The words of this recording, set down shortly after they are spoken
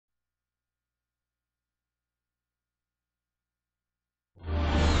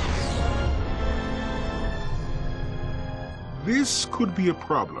This could be a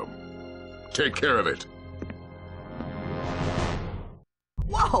problem. Take care of it.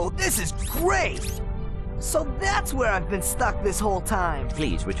 Whoa, this is great! So that's where I've been stuck this whole time.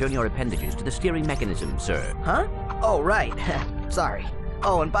 Please return your appendages to the steering mechanism, sir. Huh? Oh, right. Sorry.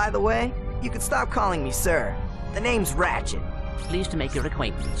 Oh, and by the way, you can stop calling me sir. The name's Ratchet. Pleased to make your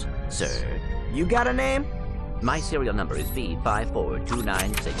acquaintance, sir. You got a name? My serial number is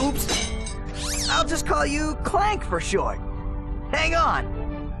V54296. Oops. I'll just call you Clank for short. Hang on.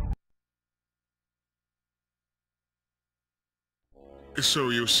 So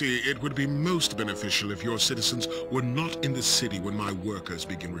you see, it would be most beneficial if your citizens were not in the city when my workers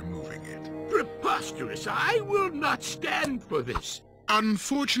begin removing it. Preposterous! I will not stand for this.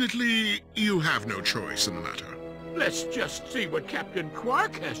 Unfortunately, you have no choice in the matter. Let's just see what Captain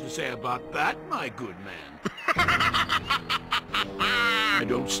Quark has to say about that, my good man. I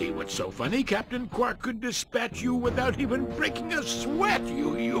don't see what's so funny. Captain Quark could dispatch you without even breaking a sweat,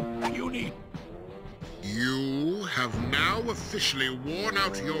 you puny... You have now officially worn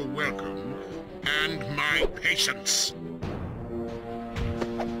out your welcome and my patience.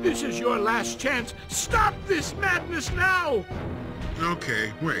 This is your last chance. Stop this madness now!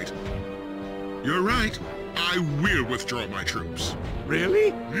 Okay, wait. You're right. I will withdraw my troops.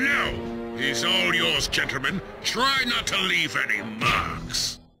 Really? No! He's all yours, gentlemen. Try not to leave any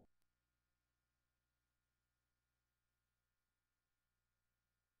marks.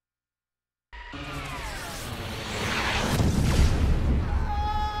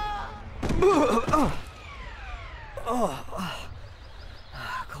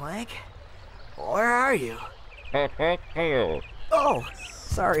 Clank? Where are you? Oh,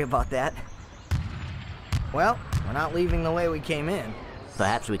 sorry about that. Well, we're not leaving the way we came in.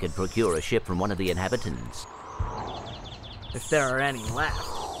 Perhaps we could procure a ship from one of the inhabitants. If there are any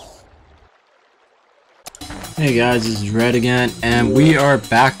left. Hey guys, this is Red again, and we are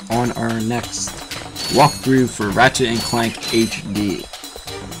back on our next walkthrough for Ratchet and Clank HD.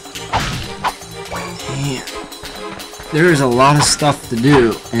 Man, there is a lot of stuff to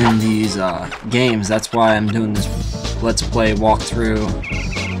do in these games. That's why I'm doing this Let's Play walkthrough,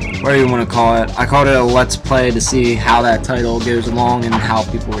 whatever you want to call it. I called it a Let's Play to see how that title goes along and how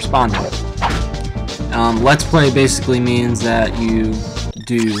people respond to it. Let's Play basically means that you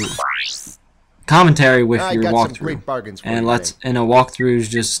do commentary with your walkthrough, and a walkthrough is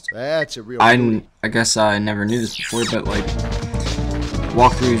just, I guess I never knew this before, but like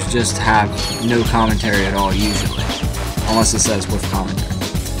walkthroughs just have no commentary at all usually, unless it says with commentary.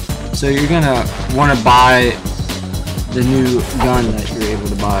 So you're gonna want to buy the new gun that you're able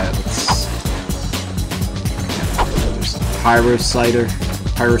to buy. It's Pyrosider.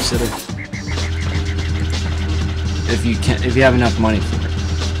 If you have enough money for it.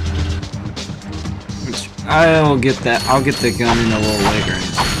 I'll get the gun in a little later.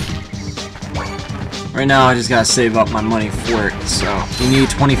 Right now I just gotta save up my money for it, so you need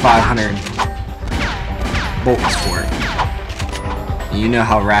 2,500 bolts for it. And you know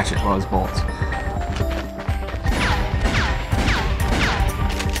how Ratchet loves bolts.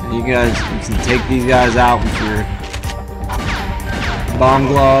 And you can take these guys out with your bomb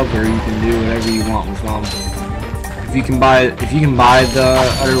glove, or you can do whatever you want with them. If you can buy the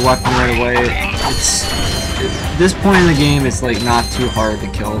other weapon right away, at this point in the game, it's like not too hard to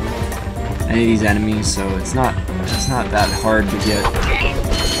kill any of these enemies, so it's not that hard to get.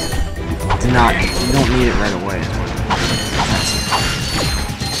 You don't need it right away.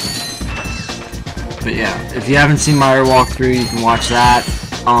 But yeah, if you haven't seen my other walkthrough, you can watch that.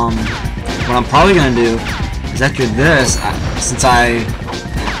 What I'm probably gonna do is after this, since I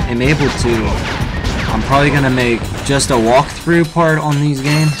am able to, I'm probably gonna make just a walkthrough part on these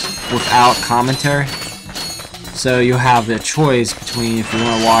games without commentary. So you'll have the choice between if you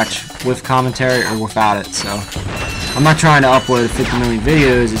want to watch with commentary or without it. So I'm not trying to upload 50 million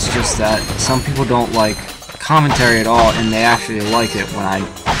videos, it's just that some people don't like commentary at all, and they actually like it when I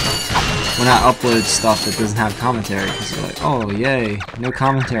upload stuff that doesn't have commentary, because they're like, oh yay, no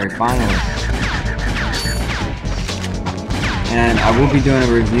commentary, finally. And I will be doing a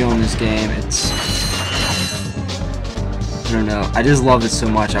review on this game. I don't know, I just love it so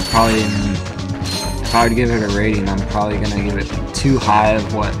much. If I would give it a rating, I'm probably going to give it too high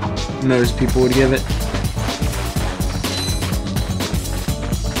of what most people would give it.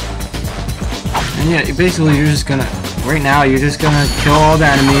 And yeah, basically you're just gonna, right now you're just gonna kill all the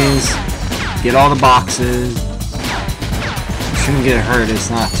enemies, get all the boxes. You shouldn't get hurt, it's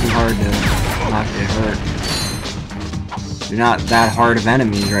not too hard to not get hurt. They're not that hard of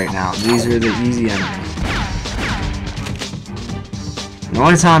enemies right now. These are the easy enemies. The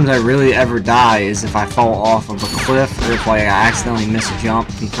only times I really ever die is if I fall off of a cliff or if like I accidentally miss a jump,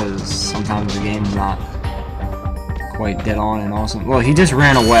 because sometimes the game's not quite dead on and awesome. Well, he just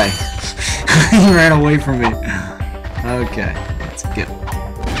ran away. He ran away from me. Okay, let's go.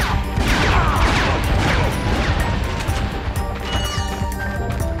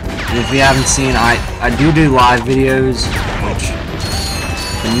 And if you haven't seen, I do live videos, which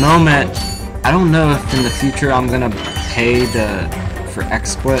at the moment, I don't know if in the future I'm gonna pay for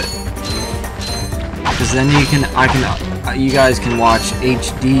XSplit, because then you guys can watch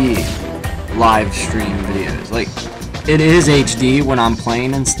HD live stream videos. Like, it is HD when I'm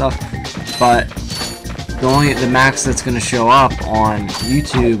playing and stuff, but the max that's gonna show up on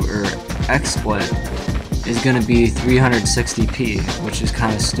YouTube or XSplit is gonna be 360p, which is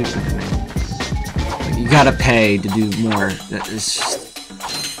kind of stupid to me. Like, you gotta pay to do more. That is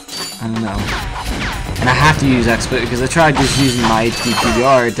just, I don't know. And I have to use XSplit because I tried just using my HD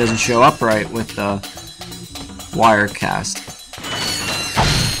PVR. It doesn't show up right with the Wirecast.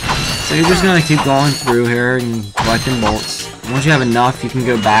 So you're just gonna keep going through here and collecting bolts. Once you have enough, you can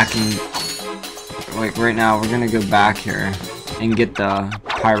go back and, like right now, we're gonna go back here and get the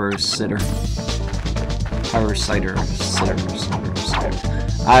Pyrocider.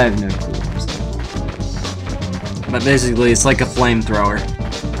 I have no clue. But basically, it's like a flamethrower,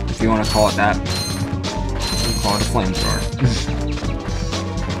 if you want to call it that. Call it a flamethrower.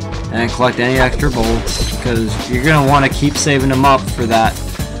 And collect any extra bolts, because you're gonna want to keep saving them up for that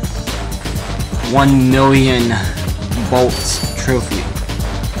 1 million bolts trophy.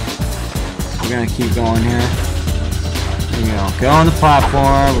 We're gonna keep going here. Here we go. Go on the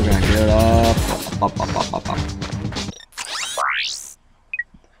platform. We're gonna get up.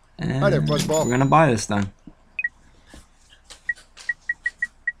 And hi there, Fuzzball. We're gonna buy this then.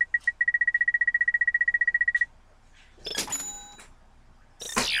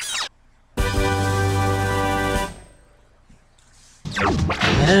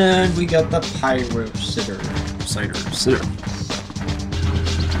 And we got the Pyrocider.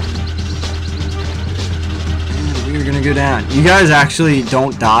 And we're gonna go down. You guys actually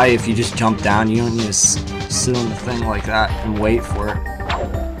don't die if you just jump down. You don't need to sit on the thing like that and wait for it.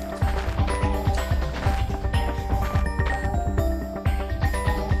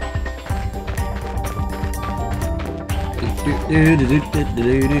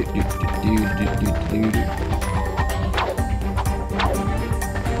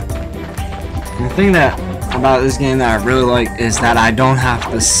 The thing about this game that I really like is that I don't have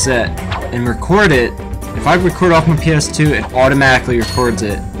to sit and record it. If I record off my PS2, it automatically records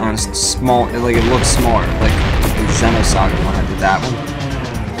it on a small, like it looks smaller, like the Xenosaga when I did that one.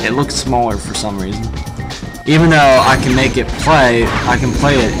 It looks smaller for some reason. Even though I can make it play, I can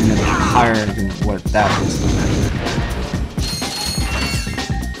play it in a higher than what that is.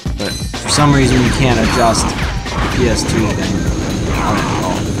 But for some reason you can't adjust the PS2 thing on it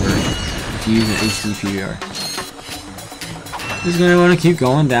all. If you use an HD PVR. Just gonna want to keep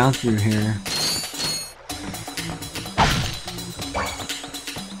going down through here.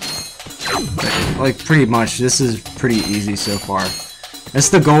 Like pretty much, this is pretty easy so far. It's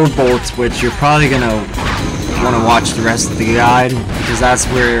the gold bolts, which you're probably gonna want to watch the rest of the guide, because that's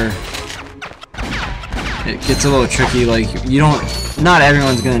where it gets a little tricky. Like, not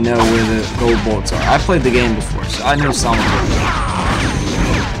everyone's gonna know where the gold bolts are. I played the game before, so I know some of them.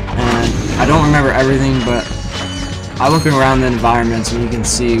 And I don't remember everything, but I look around the environments and you can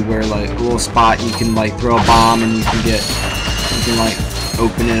see where, like, a little spot you can, like, throw a bomb and you can like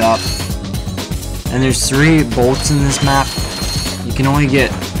open it up. And there's 3 bolts in this map. You can only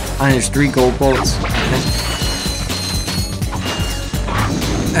get, there's 3 gold bolts, I think.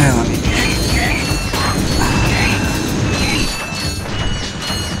 Let me.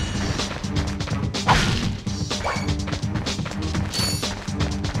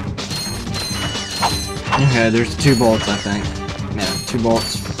 Okay, there's 2 bolts, I think. Yeah, 2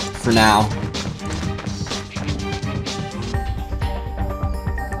 bolts for now.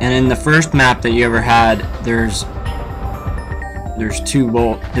 And in the first map that you ever had, there's 3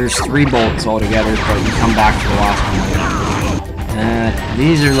 bolts altogether, but you come back to the last one later. And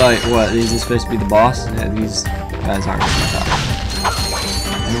these are like, what? These are supposed to be the boss? Yeah, these guys aren't so tough.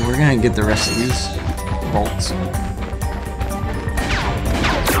 And we're gonna get the rest of these bolts.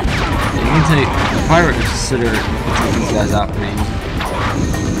 You can take the pirate consider take these guys out pretty easy.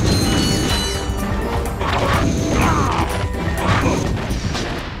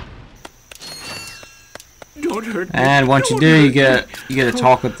 Don't hurt me. And once you do, you get to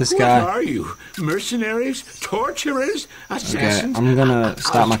talk with this guy. What are you? Mercenaries? Torturers? Assassins? Okay, I'm gonna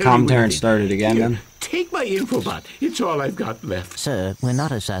stop my commentary and start it again then. Take my my infobot. It's all I've got left. Sir, we're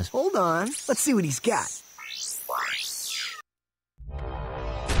not assassins. Hold on. Let's see what he's got.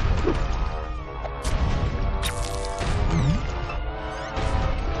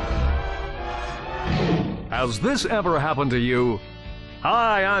 Has this ever happened to you?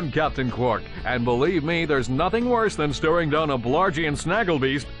 Hi, I'm Captain Quark, and believe me, there's nothing worse than staring down a Blargian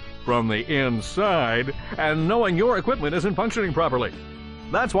snagglebeast from the inside and knowing your equipment isn't functioning properly.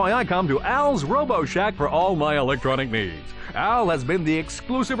 That's why I come to Al's Robo Shack for all my electronic needs. Al has been the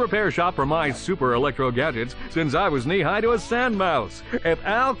exclusive repair shop for my super electro gadgets since I was knee-high to a sand mouse. If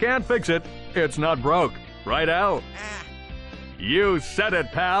Al can't fix it, it's not broke. Right, Al? You said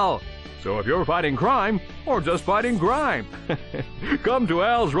it, pal! So if you're fighting crime, or just fighting grime, come to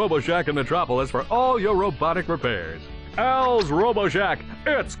Al's Robo Shack in Metropolis for all your robotic repairs. Al's Robo Shack,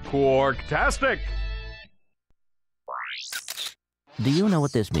 it's Quarktastic! Do you know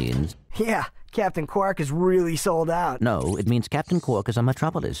what this means? Yeah, Captain Quark is really sold out. No, it means Captain Quark is on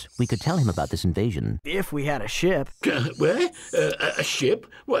Metropolis. We could tell him about this invasion. If we had a ship. What? A ship?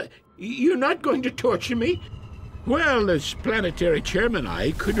 What? You're not going to torture me? Well, as planetary chairman,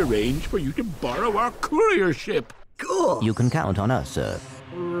 I could arrange for you to borrow our courier ship. Cool. You can count on us, sir.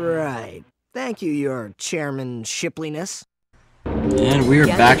 Right. Thank you, your chairman shipliness. And we're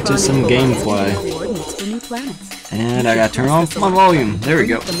back to some gameplay. And I gotta turn off my volume. There we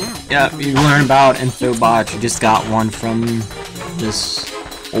go. Yeah, you learn about infobots. You just got one from this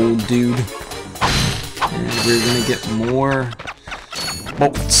old dude. And we're gonna get more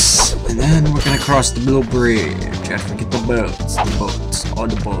boats. And then we're gonna cross the little bridge. I forget the boats. The boats. All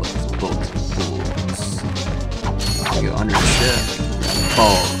the boats. Boats. We go under the ship.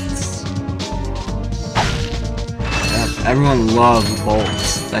 Boats. Yep, everyone loves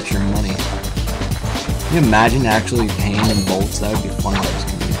bolts. That's your money. Can you imagine actually paying in bolts? That would be fun.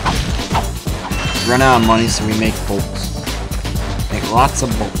 Run out of money, so we make bolts. Make lots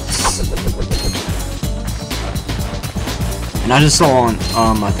of bolts. And I just saw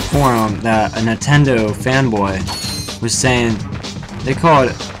on a forum that a Nintendo fanboy was saying they called,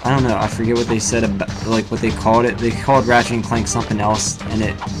 I don't know, I forget what they said about, like what they called it. They called Ratchet and Clank something else, and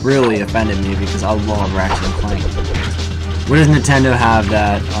it really offended me because I love Ratchet and Clank. What does Nintendo have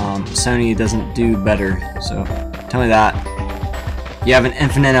that Sony doesn't do better? So tell me that. You have an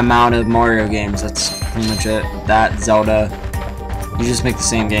infinite amount of Mario games. That's pretty much it. That, Zelda. You just make the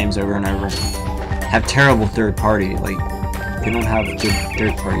same games over and over. Have terrible third party. Like, they don't have good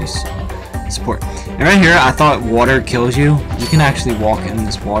third parties support. And right here, I thought water kills you. You can actually walk in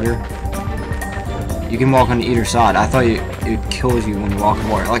this water. You can walk on either side. I thought it kills you when you walk in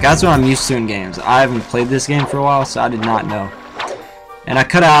water. Like, that's what I'm used to in games. I haven't played this game for a while, so I did not know. And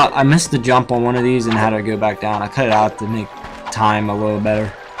I missed the jump on one of these and had to go back down. I cut it out to make time a little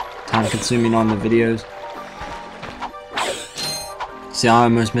better. Time consuming on the videos. See, I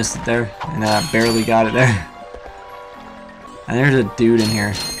almost missed it there, and I barely got it there. And there's a dude in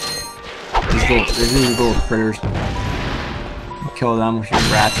here. There's these little critters. You kill them with your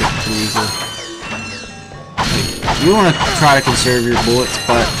Ratchet pretty easily. You want to try to conserve your bullets,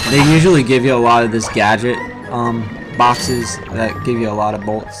 but they usually give you a lot of this gadget boxes that give you a lot of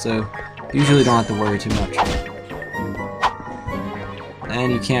bolts, so you usually don't have to worry too much.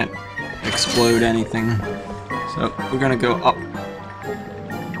 And you can't explode anything, so we're gonna go up.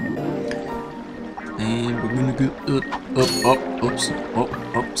 And we're gonna go up.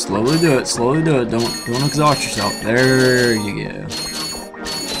 Slowly do it, don't exhaust yourself. There you go.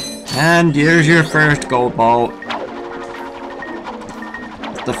 And here's your first gold bolt.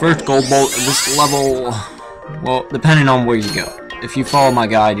 The first gold bolt of this level. Well, depending on where you go. If you follow my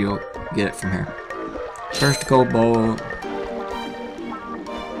guide, you'll get it from here. First gold bolt.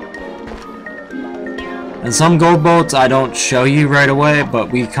 And some gold bolts I don't show you right away,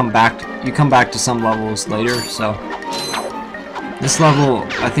 but you come back to some levels later, so this level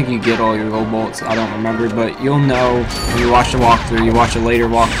I think you get all your gold bolts. I don't remember, but you'll know when you watch the walkthrough, you watch a later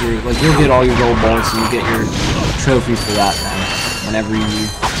walkthrough, like you'll get all your gold bolts and you get your trophy for that then. Whenever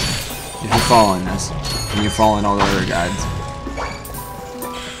if you're following this and you're following all the other guides.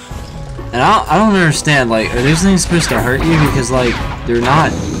 And I don't understand, like, are these things supposed to hurt you? Because like they're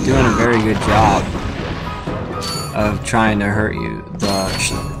not doing a very good job of trying to hurt you. The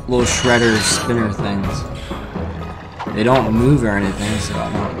little shredder spinner things, they don't move or anything, so I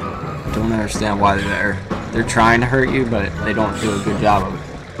don't understand why they're there. They're trying to hurt you, but they don't do a good job of it.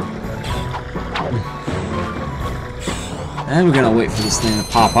 And we're gonna wait for this thing to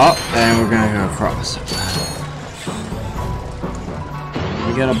pop up, and we're gonna go across.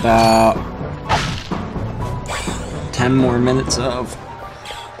 We got about 10 more minutes of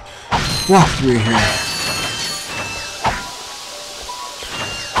walkthrough here.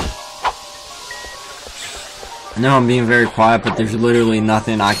 know I'm being very quiet, but there's literally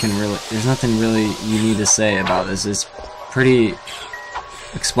nothing there's nothing really you need to say about this. It's pretty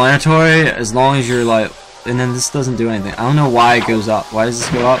explanatory as long as you're like, and then this doesn't do anything. I don't know why it goes up. Why does this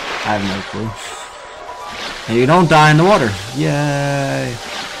go up? I have no clue. And you don't die in the water. Yay!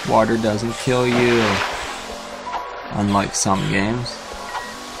 Water doesn't kill you. Unlike some games.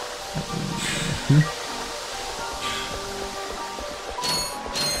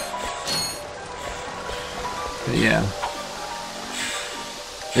 But yeah.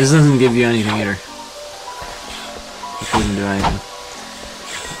 This doesn't give you anything either. It doesn't do anything.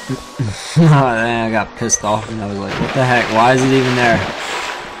 I got pissed off and I was like, what the heck? Why is it even there?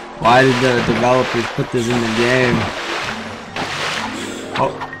 Why did the developers put this in the game?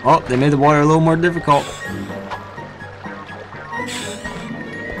 Oh, they made the water a little more difficult.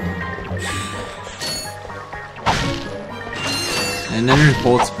 And then there's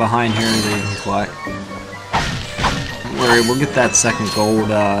bolts behind here that you can collect. Don't worry, we'll get that second gold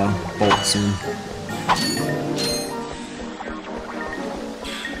bolt soon.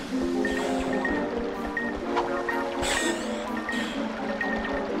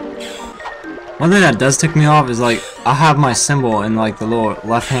 One thing that does tick me off is like I'll have my symbol in like the little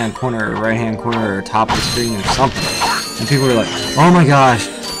left hand corner or right hand corner or top of the screen or something, and people are like, oh my gosh,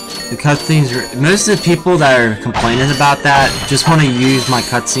 the cutscenes are... Most of the people that are complaining about that just want to use my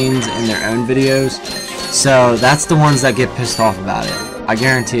cutscenes in their own videos, so that's the ones that get pissed off about it. I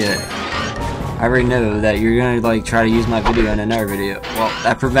guarantee it. I already know that you're gonna like try to use my video in another video. Well,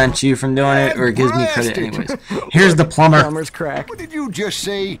 that prevents you from doing it, or it gives me credit anyways. Here's the plumber. Plumber's crack. What did you just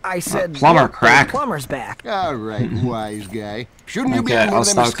say? I said plumber crack. The plumber's back. All right, wise guy. Shouldn't you be Okay, on one I'll of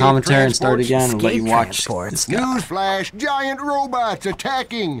them stop escape commentary and start transports? again and let you watch Transports. this guy. Newsflash, giant robots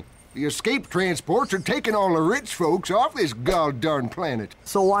attacking. The escape transports are taking all the rich folks off this god-darn planet.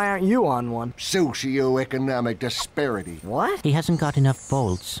 So why aren't you on one? Socioeconomic disparity. What? He hasn't got enough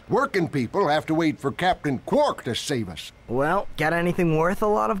bolts. Working people have to wait for Captain Quark to save us. Well, got anything worth a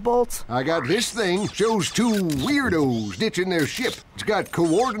lot of bolts? I got this thing. Shows two weirdos ditching their ship. It's got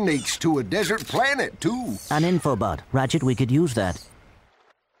coordinates to a desert planet, too. An infobot. Ratchet, we could use that.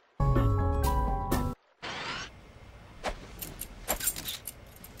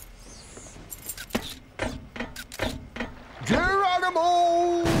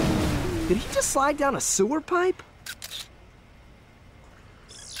 Geronimo! Did he just slide down a sewer pipe?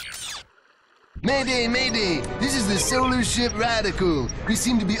 Mayday, mayday! This is the solar ship Radical. We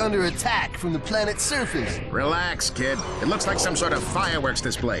seem to be under attack from the planet's surface. Relax, kid. It looks like some sort of fireworks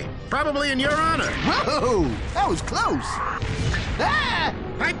display. Probably in your honor. Whoa! That was close! Ah!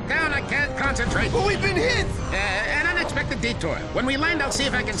 Pipe down, I can't concentrate. But we've been hit! An unexpected detour. When we land, I'll see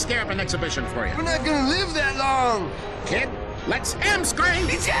if I can scare up an exhibition for you. We're not gonna live that long! Kid, let's scream!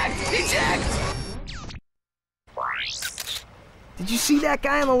 Eject! Eject! Did you see that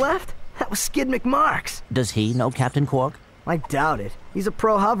guy on the left? That was Skid McMarks. Does he know Captain Quark? I doubt it. He's a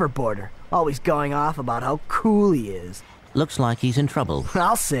pro hoverboarder, always going off about how cool he is. Looks like he's in trouble.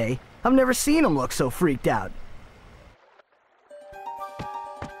 I'll say. I've never seen him look so freaked out.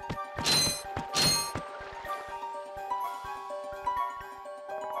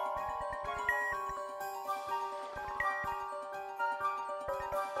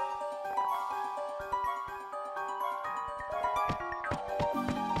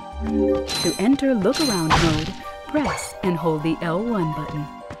 To enter look-around mode, press and hold the L1 button.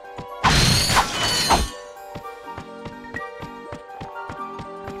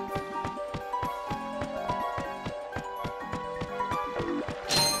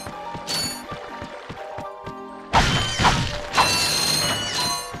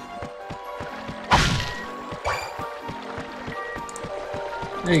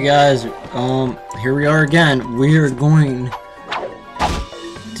 Hey guys, here we are again. We are going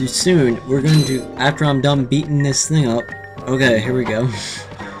to soon. We're going to, after I'm done beating this thing up. Okay, here we go.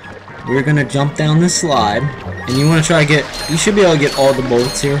 We're gonna jump down this slide, and you want to try to get. You should be able to get all the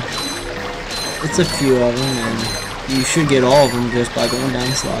bolts here. It's a few of them, and you should get all of them just by going down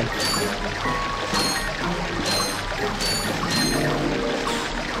the slide.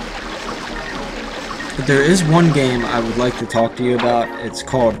 But there is one game I would like to talk to you about. It's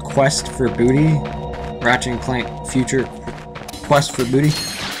called Quest for Booty. Ratchet and Clank Future Quest for Booty.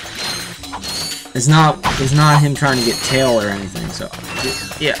 It's not him trying to get tail or anything, so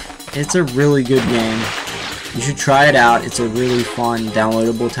yeah, it's a really good game. You should try it out. It's a really fun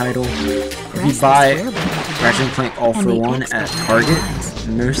downloadable title. If you buy Ratchet and Clank All for One at Target,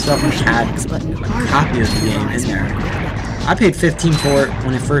 most of them had a copy of the game in there. I paid $15 for it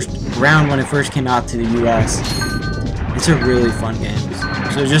when it first came out to the US. It's a really fun game.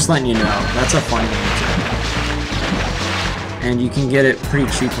 So just letting you know, that's a fun game too. and you can get it pretty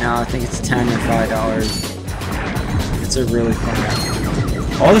cheap now. I think it's $10 or $5. It's a really fun game.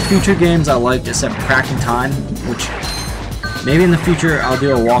 All the future games I like except Crack in Time, which maybe in the future I'll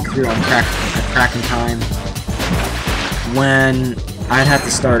do a walkthrough on Crack in Time when I'd have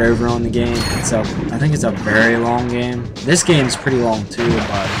to start over on the game. I think it's a very long game. This game's pretty long too,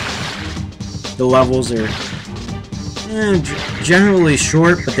 but the levels are generally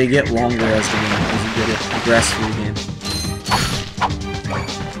short, but they get longer as you progress through the game.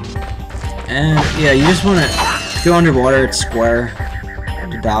 And yeah, you just want to go underwater, it's square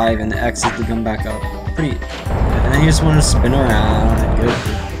to dive, and the X is to come back up. And then you just want to spin around and go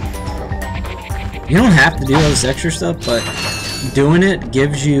through. You don't have to do all this extra stuff, but doing it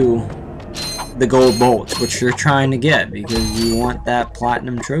gives you the gold bolts, which you're trying to get because you want that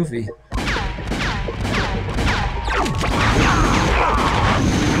platinum trophy.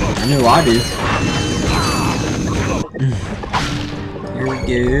 I know I do. Here we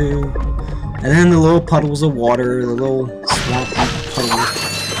go. And then the little puddles of water, the little swampy puddles.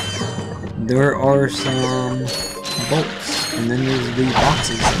 There are some bolts, and then there's the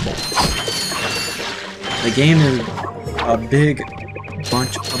boxes of bolts. The game is a big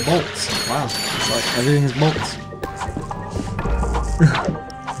bunch of bolts. Wow, it's like everything is bolts.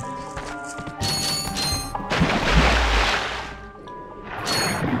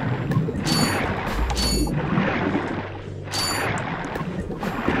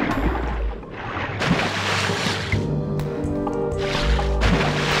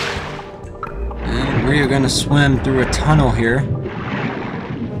 We are going to swim through a tunnel here.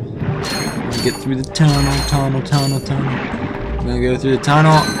 Get through the tunnel. We're going to go through the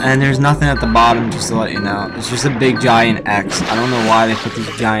tunnel, and there's nothing at the bottom, just to let you know. It's just a big giant X. I don't know why they put these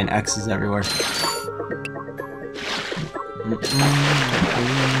giant X's everywhere.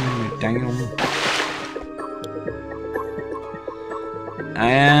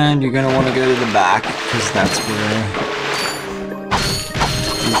 And you're going to want to go to the back, because that's where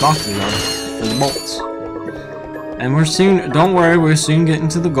the boxes are. For the bolts. And we're soon, don't worry, we're soon getting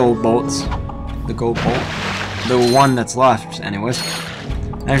to the gold bolts. The gold bolt. The one that's left, anyways.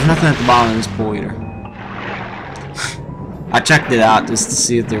 There's nothing at the bottom of this pool either. I checked it out just to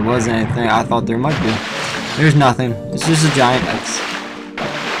see if there was anything. I thought there might be. There's nothing. It's just a giant X.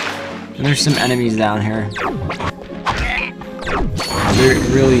 And there's some enemies down here. They're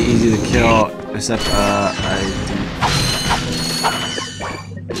really easy to kill, except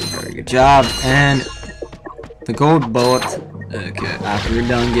very good job. And the gold bullet. Okay, after you're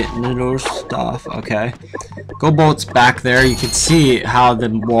done getting the little stuff. Okay, gold bullet's back there. You can see how the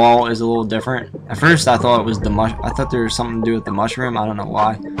wall is a little different. At first, I thought it was the I thought there was something to do with the mushroom. I don't know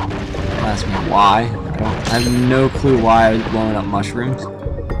why. Don't ask me why. I have no clue why I was blowing up mushrooms.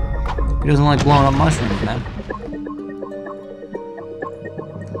 He doesn't like blowing up mushrooms, man.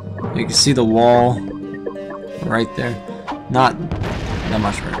 You can see the wall right there. Not the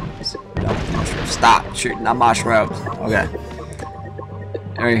mushrooms. No, the mushrooms. Stop shooting the mushrooms. Okay.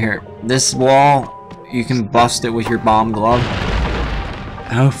 Right here. This wall, you can bust it with your bomb glove.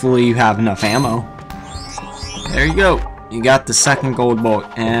 Hopefully you have enough ammo. There you go. You got the second gold bolt,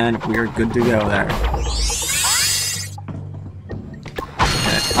 and we're good to go there. Okay.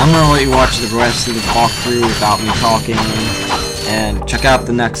 I'm gonna let you watch the rest of the walkthrough without me talking, and check out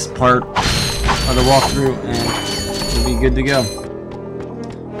the next part of the walkthrough, and we'll be good to go.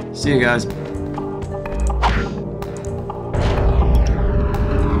 See you guys.